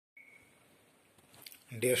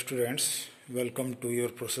Dear students, welcome to your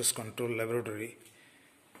process control laboratory.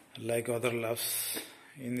 Like other labs,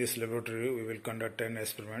 in this laboratory we will conduct 10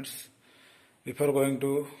 experiments. Before going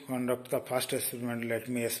to conduct the first experiment, let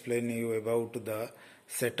me explain you about the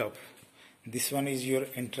setup. This one is your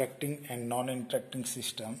interacting and non-interacting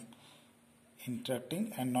system.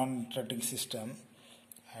 Interacting and non-interacting system,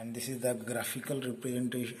 and this is the graphical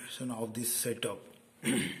representation of this setup.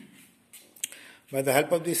 By the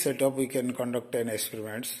help of this setup, we can conduct 10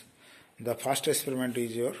 experiments. The first experiment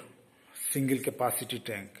is your single capacity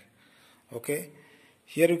tank. Okay,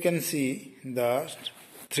 here you can see the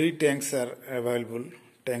 3 tanks are available.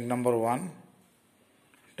 Tank number 1,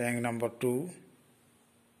 tank number 2,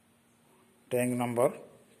 tank number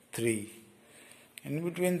 3. In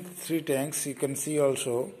between 3 tanks, you can see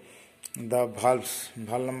also the valves.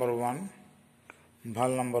 Valve number 1,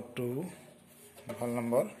 valve number 2, valve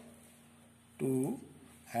number 2,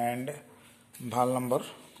 and valve number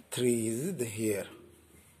 3 is here.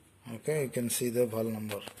 Okay, you can see the valve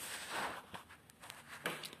number.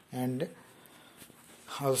 And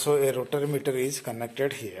also a rotameter is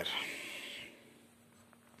connected here.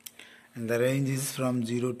 And the range is from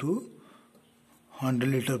 0 to 100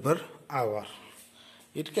 liter per hour.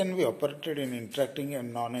 It can be operated in interacting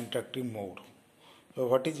and non-interacting mode. So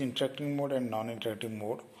what is interacting mode and non-interacting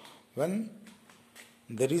mode? When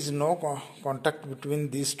there is no contact between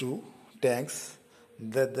these two tanks,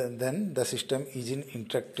 then the system is in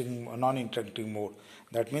non-interacting mode.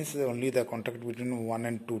 That means only the contact between 1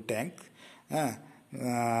 and 2 tanks.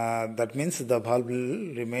 That means the valve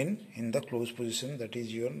will remain in the closed position. That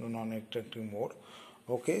is your non-interacting mode.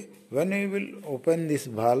 Okay, when we will open this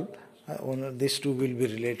valve, these two will be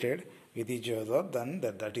related with each other, then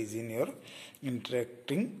that is in your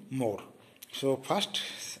interacting mode. So first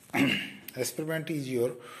experiment is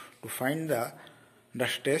your to find the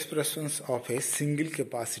test response of a single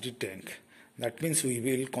capacity tank. That means we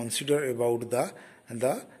will consider about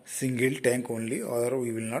the single tank only, or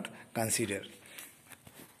we will not consider.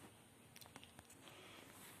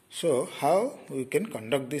 So how we can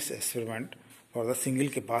conduct this experiment for the single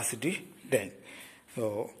capacity tank?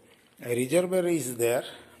 So a reservoir is there.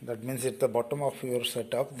 That means at the bottom of your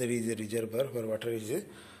setup there is a reservoir where water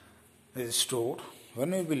is stored.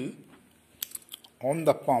 When we will on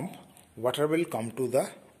the pump, water will come to the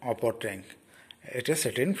upper tank at a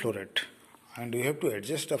certain flow rate, and you have to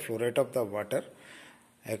adjust the flow rate of the water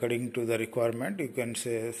according to the requirement. You can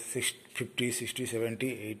say 50, 60,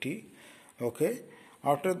 70, 80. Okay.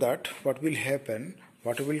 After that, what will happen?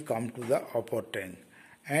 Water will come to the upper tank,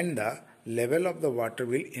 and the level of the water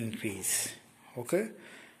will increase. Okay.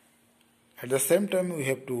 At the same time, we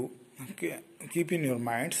have to keep in your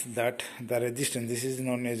minds that the resistance, this is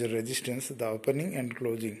known as a resistance, the opening and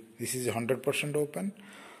closing. This is 100% open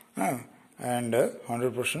and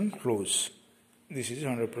 100% close. This is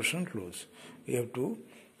 100% close. We have to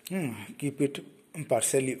keep it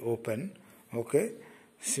partially open. Okay.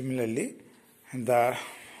 Similarly,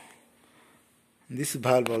 this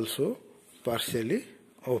valve also partially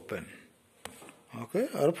open. Okay,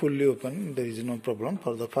 or fully open, there is no problem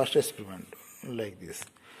for the first experiment like this.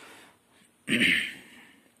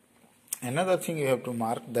 Another thing you have to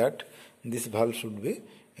mark that this valve should be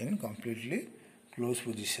in completely closed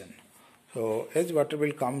position. So as water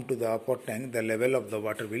will come to the upper tank, the level of the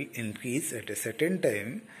water will increase at a certain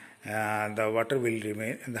time. The water will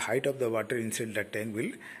remain, and the height of the water inside the tank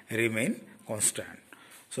will remain constant.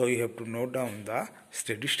 So you have to note down the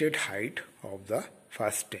steady state height of the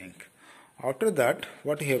first tank. After that,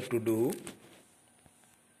 what you have to do,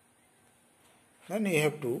 then you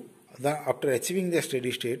have to, after achieving the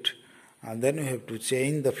steady state, then you have to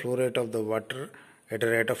change the flow rate of the water at a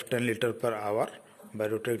rate of 10 liter per hour by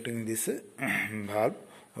rotating this valve.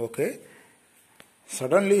 Okay.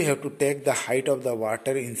 Suddenly you have to take the height of the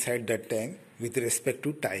water inside the tank with respect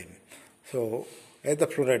to time. So as the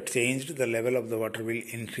flow rate changed, the level of the water will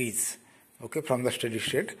increase, okay, from the steady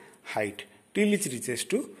state height till it reaches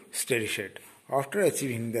to steady state. After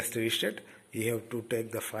achieving the steady state, you have to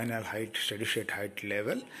take the final height, steady state height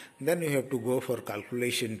level. Then you have to go for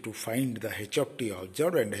calculation to find the h of t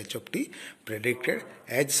observed and h of t predicted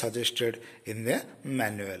as suggested in the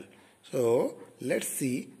manual. So let's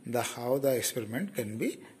see how the experiment can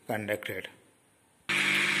be conducted.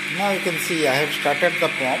 Now you can see I have started the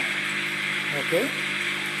pump. Okay,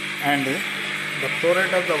 and the flow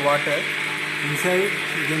rate of the water inside,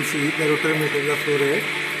 you can see the rotameter, the flow rate,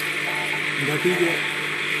 that is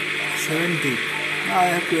 70. Now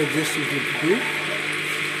I have to adjust it to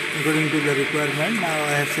according to the requirement. Now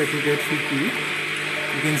I have set it at 50.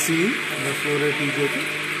 You can see the flow rate is at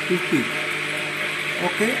 50.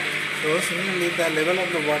 Okay, So similarly the level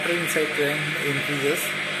of the water inside tank increases.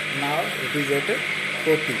 Now it is at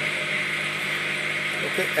 40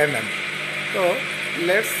 mm. So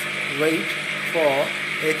let's wait for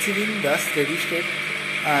achieving the steady state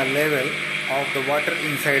level of the water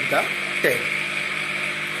inside the tank.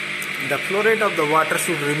 The flow rate of the water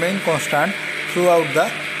should remain constant throughout the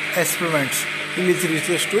experiments till it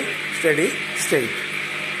reaches to steady state.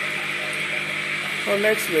 So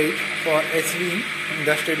let's wait for achieving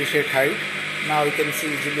the steady state height. Now you can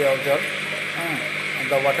see easily observe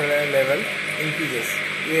the water level increases.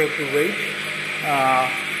 We have to wait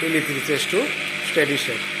till it reaches to steady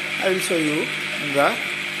state. I will show you the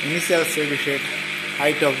initial steady state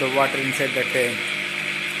height of the water inside the tank.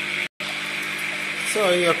 So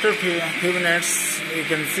after few minutes you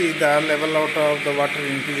can see the level out of the water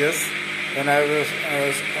increases. When I was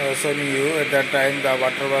showing you at that time the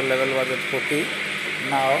water level was at 40.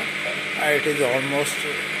 Now it is almost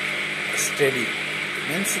steady.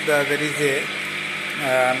 Means there is a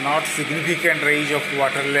not significant range of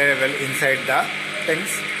water level inside the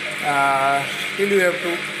tanks. Still you have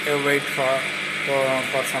to wait for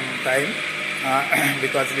some time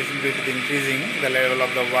because little bit increasing the level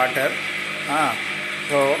of the water.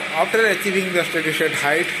 So after achieving the steady state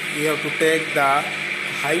height, you have to take the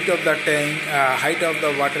height of the tank, height of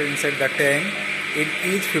the water inside the tank in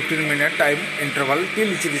each 15-minute time interval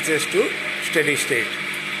till it reaches to steady state,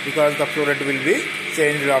 because the flow rate will be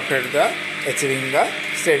changed after the achieving the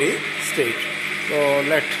steady state. So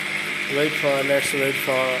let's wait for a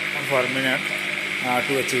minute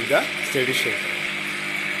to achieve the steady state.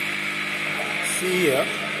 See here,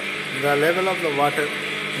 the level of the water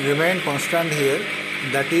remain constant here.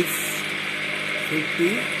 That is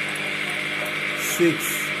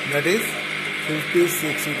 56. That is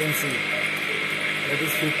 56. You can see. That is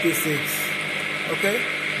 56. Okay.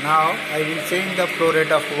 Now I will change the flow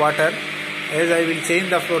rate of water. As I will change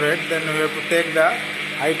the flow rate, then we have to take the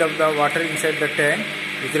height of the water inside the tank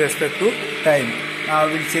with respect to time. Now I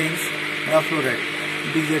will change the flow rate.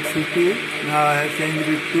 It is at 50. Now I have changed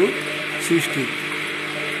it to 60.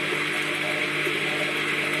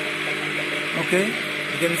 Okay.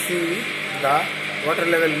 You can see the water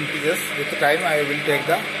level increases. With time I will take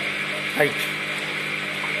the height.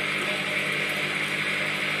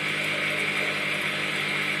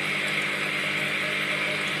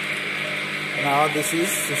 Now this is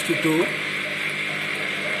 62.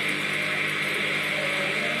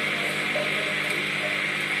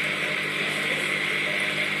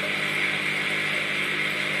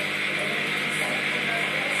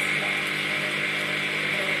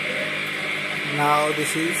 Now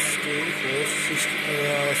this is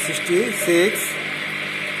 66.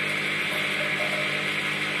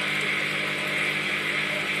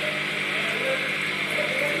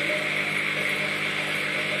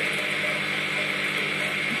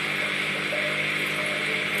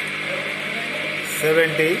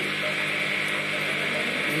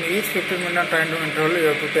 In each 15-minute time interval, you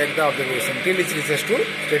have to take the observation till it reaches to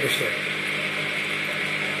steady state.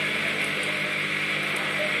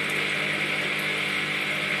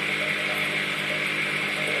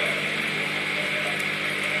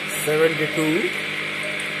 (72).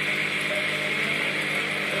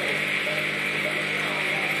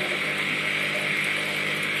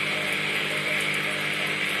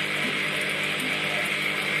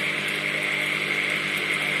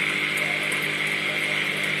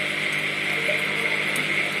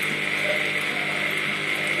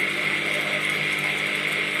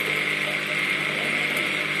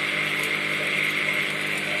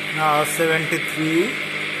 Now 73.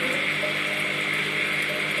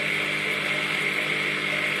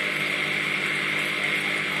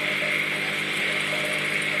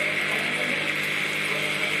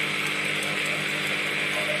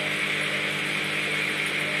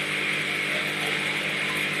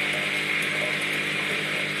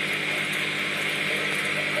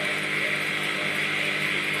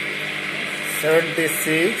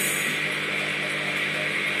 (76).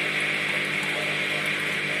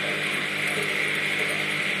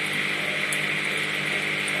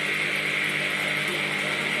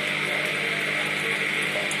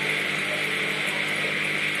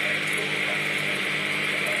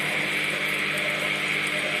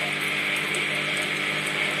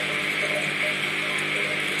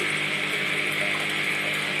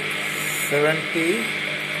 (78).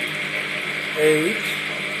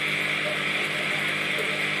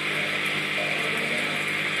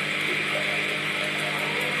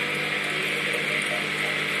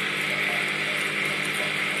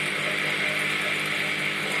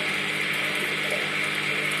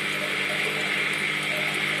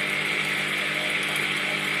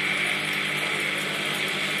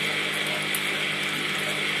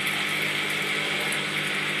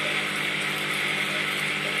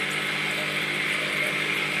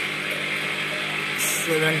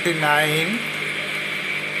 79.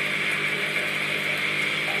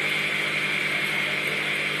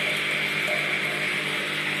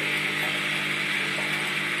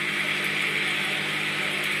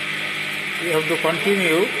 You have to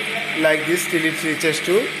continue like this till it reaches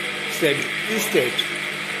to steady state.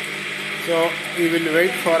 So we will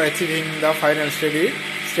wait for achieving the final steady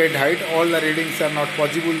state height. All the readings are not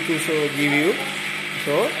possible to give you.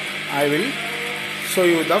 So I will show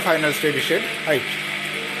you the final steady state height.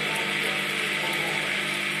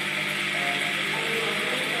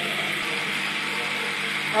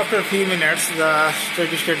 After a few minutes, the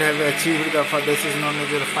steady state have achieved this is known as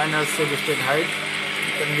the final steady state height.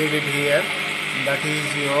 You can read it here. That is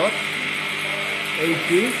your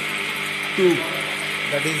 82.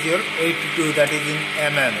 That is your 82. That is in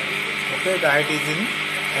mm. Okay, the height is in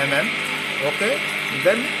mm. Okay,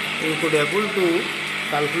 then you could able to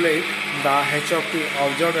calculate the h of t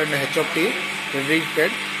observed and h of t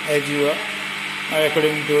predicted as you are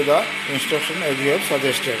according to the instruction as you have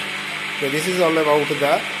suggested. Okay, this is all about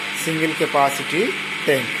the single capacity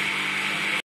tank.